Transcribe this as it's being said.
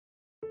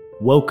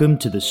Welcome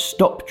to the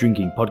Stop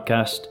Drinking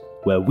podcast,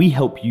 where we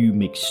help you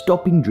make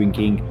stopping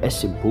drinking a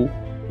simple,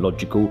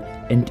 logical,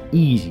 and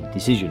easy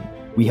decision.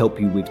 We help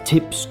you with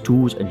tips,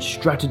 tools, and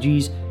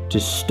strategies to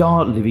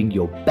start living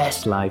your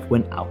best life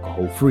when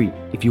alcohol-free.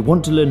 If you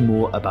want to learn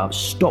more about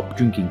Stop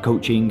Drinking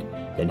coaching,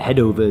 then head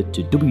over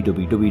to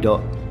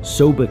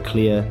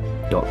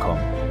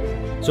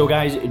www.soberclear.com. So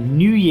guys,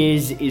 New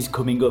Year's is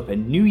coming up,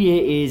 and New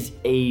Year is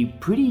a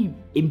pretty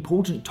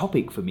important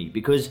topic for me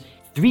because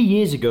 3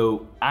 years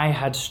ago, I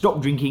had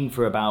stopped drinking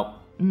for about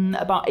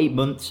 8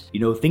 months. You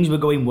know, things were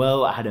going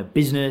well. I had a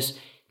business,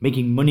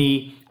 making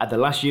money at the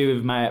last year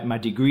of my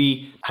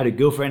degree, had a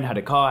girlfriend, had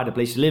a car, had a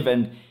place to live.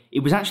 And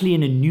it was actually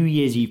in a New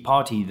Year's Eve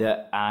party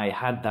that I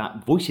had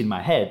that voice in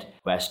my head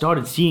where I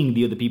started seeing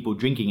the other people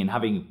drinking and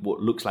having what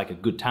looks like a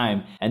good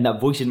time. And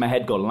that voice in my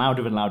head got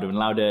louder and louder and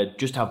louder.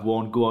 Just have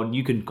one, go on,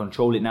 you can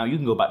control it now, you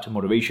can go back to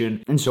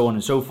moderation, and so on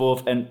and so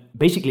forth. And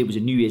basically it was a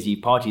New Year's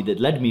Eve party that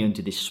led me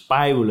into this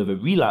spiral of a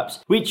relapse,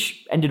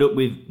 which ended up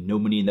with no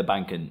money in the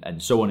bank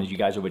and so on, as you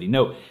guys already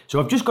know. So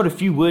I've just got a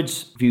few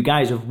words for you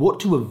guys of what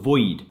to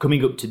avoid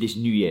coming up to this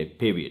New Year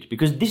period.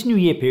 Because this New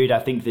Year period, I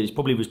think that is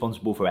probably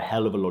responsible for a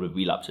hell of a lot of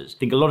relapses. I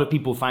think a lot of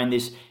people find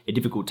this a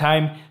difficult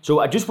time. So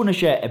I just want to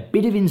share a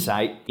bit of insight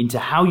into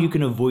how you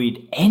can avoid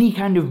any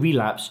kind of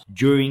relapse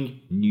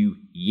during New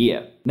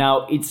Year.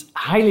 Now, it's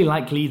highly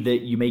likely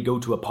that you may go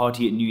to a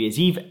party at New Year's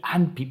Eve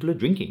and people are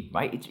drinking,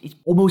 right? It's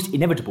almost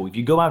inevitable. If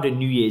you go out at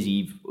New Year's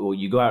Eve or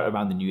you go out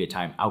around the New Year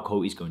time,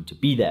 alcohol is going to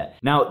be there.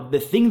 Now, the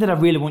thing that I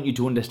really want you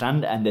to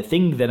understand and the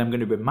thing that I'm going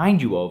to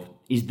remind you of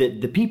is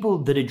that the people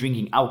that are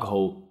drinking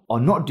alcohol are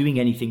not doing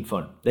anything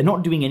fun. They're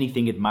not doing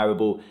anything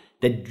admirable.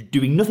 They're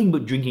doing nothing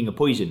but drinking a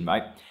poison,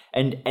 right?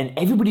 And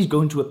everybody's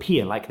going to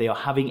appear like they are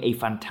having a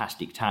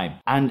fantastic time.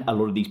 And a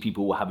lot of these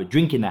people will have a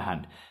drink in their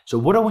hand. So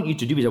what I want you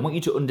to do is I want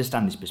you to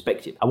understand this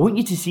perspective. I want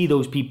you to see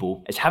those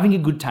people as having a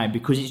good time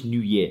because it's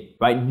New Year,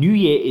 right? New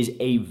Year is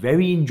a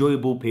very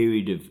enjoyable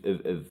period of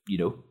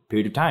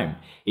time.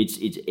 It's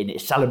in a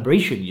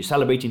celebration. You're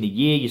celebrating the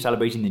year, you're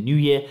celebrating the new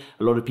year.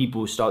 A lot of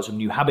people start some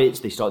new habits,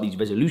 they start these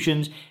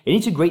resolutions. And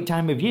it's a great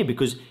time of year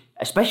because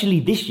especially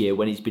this year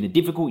when it's been a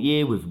difficult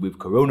year with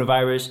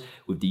coronavirus,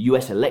 with the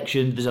US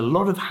election, there's a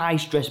lot of high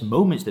stress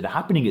moments that are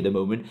happening at the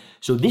moment.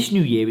 So this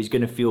new year is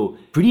going to feel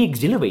pretty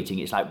exhilarating.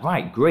 It's like,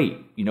 right, great.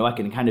 You know, I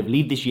can kind of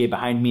leave this year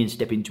behind me and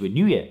step into a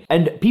new year.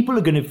 And people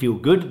are going to feel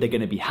good. They're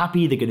going to be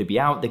happy. They're going to be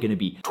out. They're going to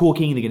be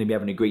talking. They're going to be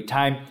having a great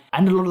time.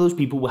 And a lot of those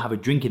people will have a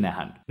drink in their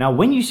hand. Now,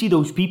 when you see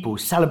those people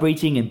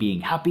celebrating and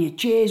being happy,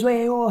 cheers,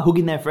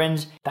 hugging their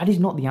friends, that is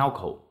not the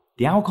alcohol.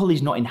 The alcohol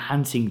is not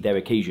enhancing their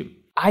occasion.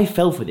 I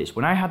fell for this.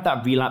 When I had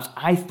that relapse,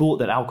 I thought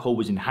that alcohol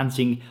was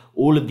enhancing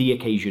all of the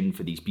occasion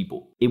for these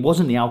people. It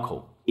wasn't the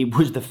alcohol. It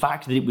was the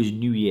fact that it was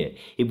New Year.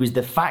 It was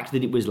the fact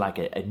that it was like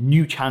a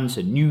new chance,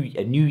 a new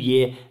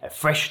year, a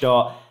fresh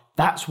start.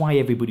 That's why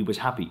everybody was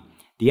happy.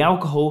 The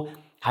alcohol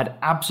had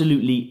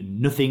absolutely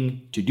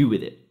nothing to do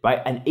with it,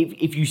 right? And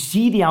if you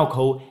see the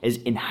alcohol as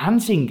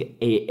enhancing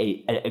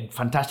a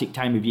fantastic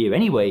time of year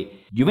anyway,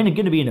 you're going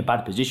to be in a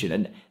bad position.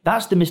 And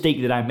that's the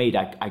mistake that I made.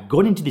 I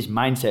got into this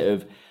mindset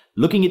of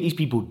looking at these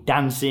people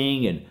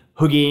dancing and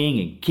hugging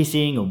and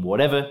kissing and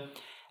whatever.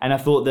 And I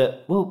thought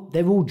that, well,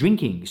 they're all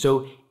drinking.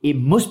 So it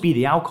must be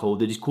the alcohol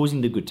that is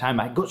causing the good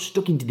time. I got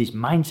stuck into this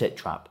mindset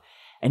trap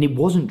and it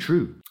wasn't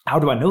true. How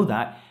do I know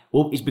that?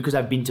 Well, it's because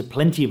I've been to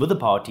plenty of other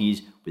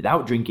parties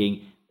without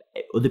drinking.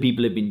 Other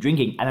people have been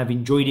drinking and I've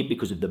enjoyed it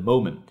because of the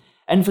moment.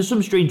 And for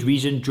some strange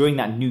reason, during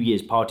that New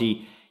Year's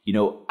party, you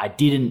know, I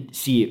didn't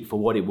see it for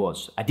what it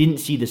was. I didn't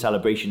see the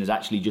celebration as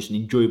actually just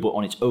enjoyable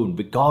on its own,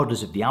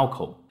 regardless of the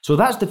alcohol. So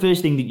that's the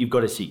first thing that you've got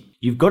to see.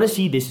 You've got to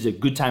see this as a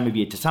good time of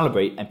year to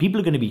celebrate, and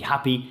people are going to be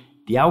happy.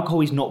 The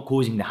alcohol is not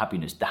causing the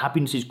happiness. The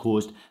happiness is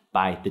caused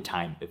by the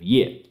time of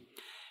year.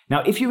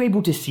 Now, if you're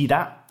able to see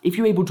that, if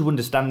you're able to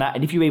understand that,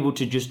 and if you're able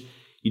to just,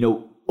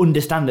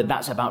 understand that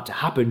that's about to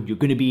happen, you're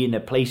going to be in a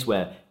place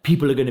where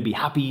people are going to be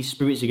happy,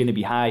 spirits are going to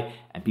be high,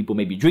 and people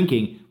may be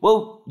drinking,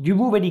 well, you're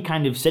already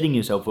kind of setting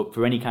yourself up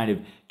for any kind of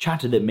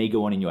chatter that may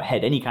go on in your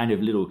head, any kind of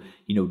little,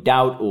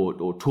 doubt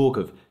or talk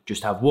of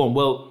just have one.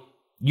 Well,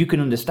 you can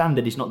understand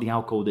that it's not the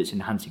alcohol that's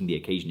enhancing the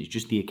occasion, it's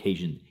just the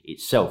occasion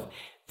itself.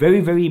 Very,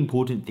 very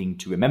important thing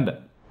to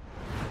remember.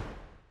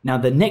 Now,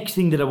 the next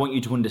thing that I want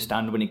you to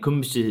understand when it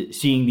comes to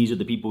seeing these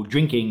other people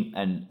drinking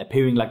and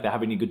appearing like they're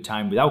having a good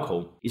time with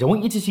alcohol is I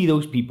want you to see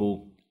those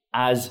people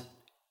as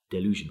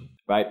delusional,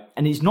 right?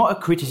 And it's not a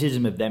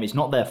criticism of them. It's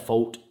not their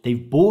fault.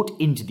 They've bought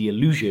into the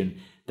illusion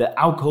that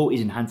alcohol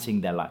is enhancing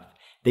their life.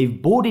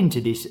 They've bought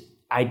into this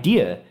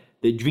idea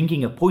that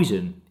drinking a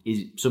poison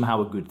is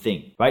somehow a good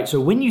thing, right? So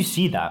when you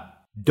see that,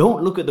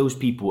 don't look at those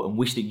people and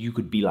wish that you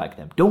could be like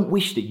them. Don't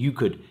wish that you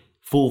could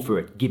fall for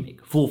a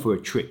gimmick, fall for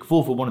a trick,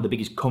 fall for one of the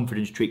biggest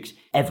confidence tricks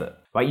ever,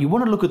 right? You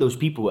want to look at those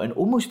people and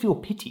almost feel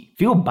pity,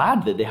 feel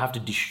bad that they have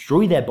to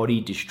destroy their body,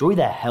 destroy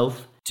their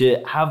health,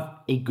 to have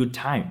a good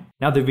time.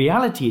 Now, the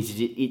reality is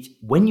it's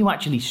when you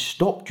actually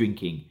stop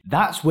drinking,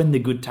 that's when the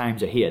good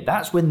times are here.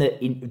 That's when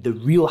the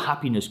real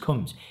happiness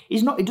comes.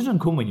 It doesn't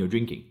come when you're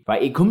drinking,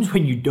 right? It comes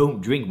when you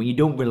don't drink, when you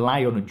don't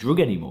rely on a drug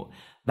anymore.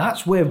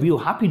 That's where real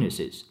happiness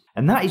is.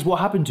 And that is what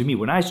happened to me.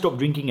 When I stopped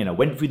drinking and I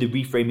went through the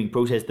reframing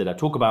process that I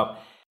talk about,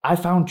 I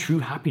found true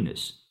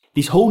happiness.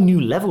 This whole new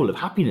level of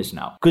happiness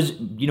now. Because,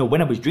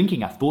 when I was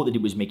drinking, I thought that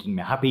it was making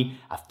me happy.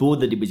 I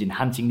thought that it was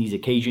enhancing these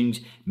occasions,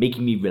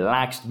 making me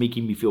relaxed,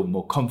 making me feel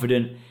more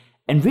confident.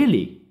 And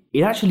really,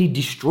 it actually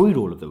destroyed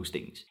all of those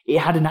things. It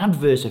had an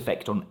adverse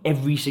effect on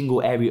every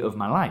single area of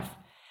my life.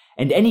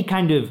 And any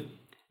kind of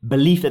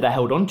belief that I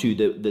held onto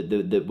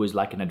that was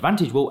like an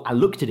advantage, well, I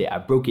looked at it, I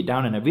broke it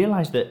down, and I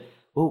realized that,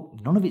 well,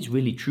 none of it's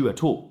really true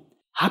at all.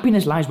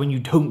 Happiness lies when you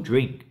don't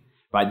drink,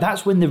 right?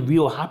 That's when the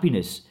real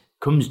happiness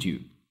comes to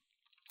you.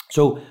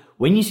 So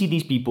when you see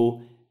these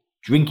people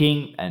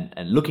drinking and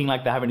looking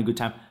like they're having a good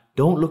time,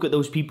 don't look at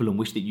those people and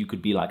wish that you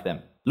could be like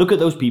them. Look at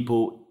those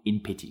people in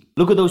pity.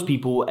 Look at those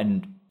people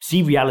and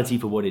see reality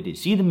for what it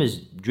is. See them as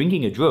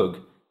drinking a drug,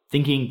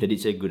 thinking that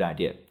it's a good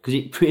idea, because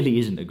it really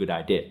isn't a good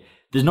idea.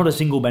 There's not a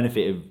single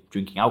benefit of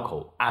drinking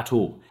alcohol at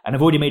all. And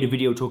I've already made a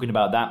video talking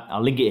about that.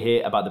 I'll link it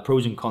here about the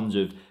pros and cons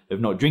of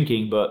not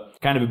drinking, but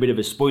kind of a bit of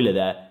a spoiler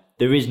there.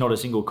 There is not a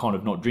single con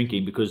of not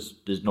drinking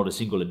because there's not a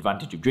single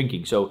advantage of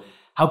drinking. So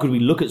how could we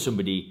look at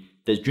somebody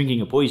that's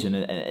drinking a poison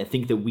and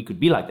think that we could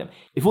be like them?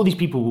 If all these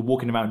people were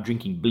walking around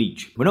drinking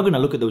bleach, we're not going to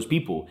look at those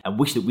people and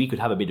wish that we could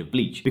have a bit of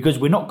bleach, because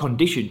we're not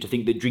conditioned to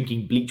think that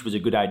drinking bleach was a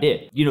good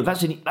idea.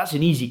 That's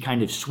an easy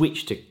kind of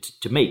switch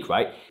to make,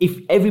 right? If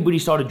everybody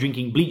started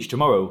drinking bleach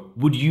tomorrow,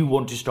 would you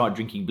want to start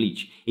drinking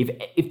bleach?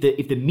 If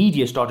the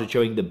media started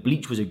showing that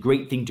bleach was a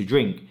great thing to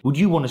drink, would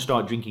you want to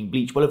start drinking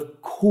bleach? Well,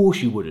 of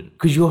course you wouldn't,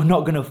 because you're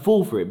not going to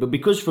fall for it. But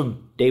because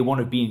from day one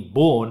of being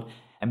born,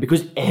 and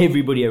because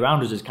everybody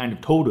around us has kind of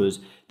told us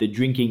that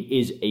drinking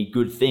is a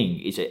good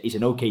thing, it's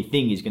an okay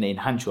thing, it's going to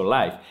enhance your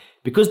life,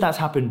 because that's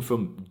happened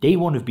from day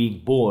one of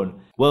being born,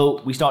 well,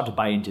 we start to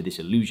buy into this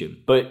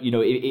illusion. But,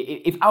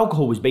 if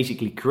alcohol was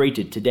basically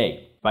created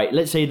today, right?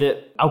 Let's say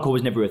that alcohol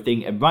was never a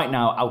thing, and right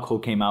now alcohol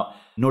came out,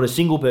 not a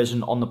single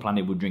person on the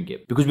planet would drink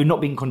it, because we're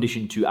not being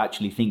conditioned to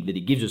actually think that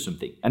it gives us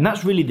something. And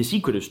that's really the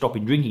secret of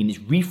stopping drinking, is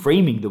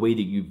reframing the way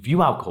that you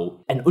view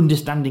alcohol and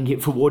understanding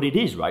it for what it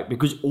is, right?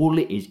 Because all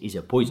it is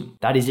a poison.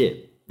 That is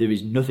it. There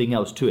is nothing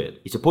else to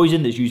it. It's a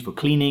poison that's used for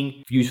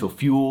cleaning, used for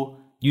fuel,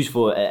 used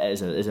for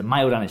as a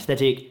mild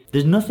anesthetic.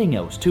 There's nothing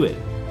else to it.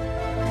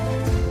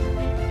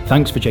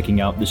 Thanks for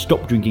checking out the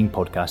Stop Drinking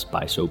podcast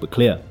by Sober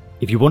Clear.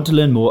 If you want to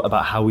learn more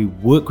about how we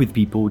work with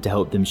people to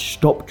help them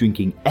stop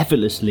drinking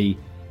effortlessly,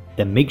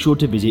 then make sure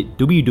to visit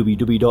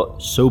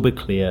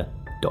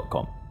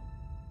www.soberclear.com.